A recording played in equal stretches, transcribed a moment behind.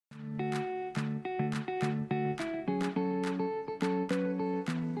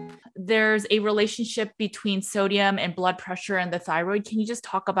there's a relationship between sodium and blood pressure and the thyroid. Can you just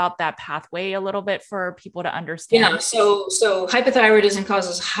talk about that pathway a little bit for people to Yeah, understand? so hypothyroidism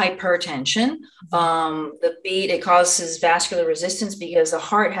causes hypertension. It causes vascular resistance because the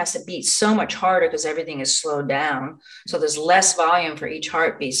heart has to beat so much harder because everything is slowed down. So there's less volume for each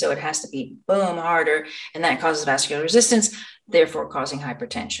heartbeat. So it has to beat boom harder, and that causes vascular resistance, therefore causing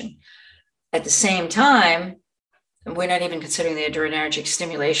hypertension. At the same time, we're not even considering the adrenergic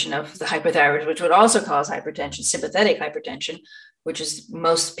stimulation of the hypothyroid, which would also cause hypertension, sympathetic hypertension, which is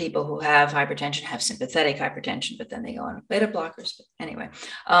most people who have hypertension have sympathetic hypertension, but then they go on beta blockers. But anyway,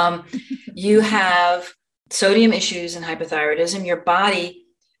 you have sodium issues and hypothyroidism. Your body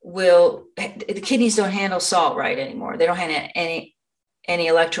the kidneys don't handle salt right anymore. They don't handle any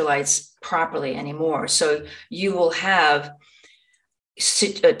electrolytes properly anymore. So you will have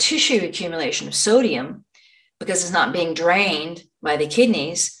a tissue accumulation of sodium because it's not being drained by the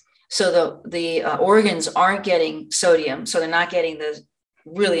kidneys. So the organs aren't getting sodium. So they're not getting the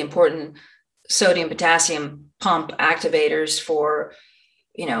really important sodium potassium pump activators for,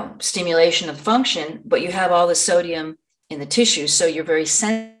 stimulation of function, but you have all the sodium in the tissue. So you're very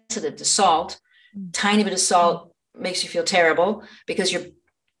sensitive to salt. Tiny bit of salt makes you feel terrible because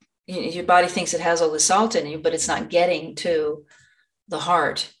your body thinks it has all the salt in you, but it's not getting to the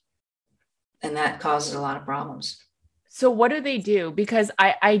heart. And that causes a lot of problems. So what do they do? Because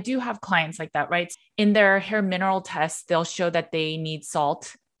I do have clients like that, right? In their hair mineral tests, they'll show that they need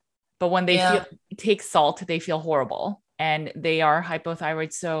salt, but when they take salt, they feel horrible and they are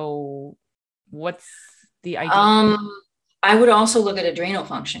hypothyroid. So what's the idea? I would also look at adrenal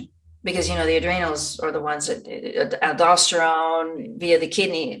function because, the adrenals are the ones that aldosterone via the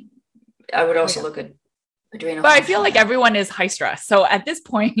kidney. I would also look at adrenal But function. I feel like everyone is high stress. So at this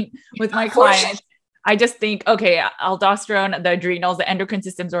point with my clients, I just think, okay, aldosterone, the adrenals, the endocrine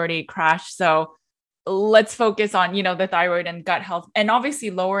system's already crashed. So let's focus on, the thyroid and gut health and obviously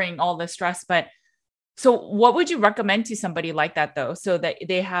lowering all the stress. But so what would you recommend to somebody like that though? So that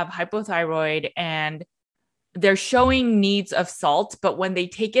they have hypothyroid and they're showing needs of salt, but when they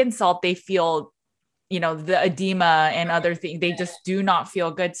take in salt, they feel, the edema and other things, they just do not feel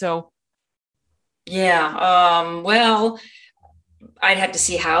good. So well, I'd have to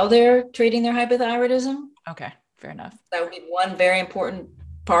see how they're treating their hypothyroidism. okay, fair enough. That would be one very important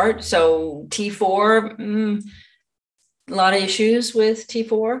part. So T4, a lot of issues with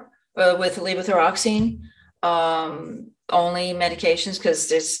T4, with levothyroxine, only medications because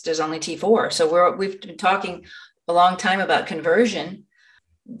there's only T4. So we've been talking a long time about conversion.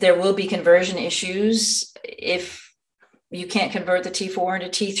 There will be conversion issues if you can't convert the T4 into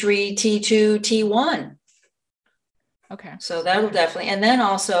T3, T2, T1. Okay. So that'll definitely, and then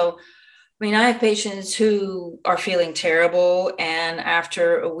also, I have patients who are feeling terrible, and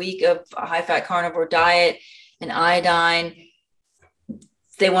after a week of a high-fat carnivore diet and iodine,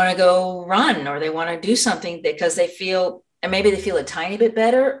 they want to go run or they want to do something because they feel, and maybe they feel a tiny bit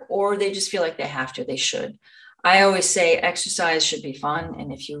better, or they just feel like they should. I always say exercise should be fun.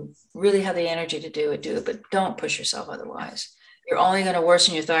 And if you really have the energy to do it, but don't push yourself otherwise. You're only going to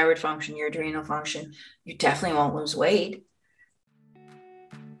worsen your thyroid function, your adrenal function. You definitely won't lose weight.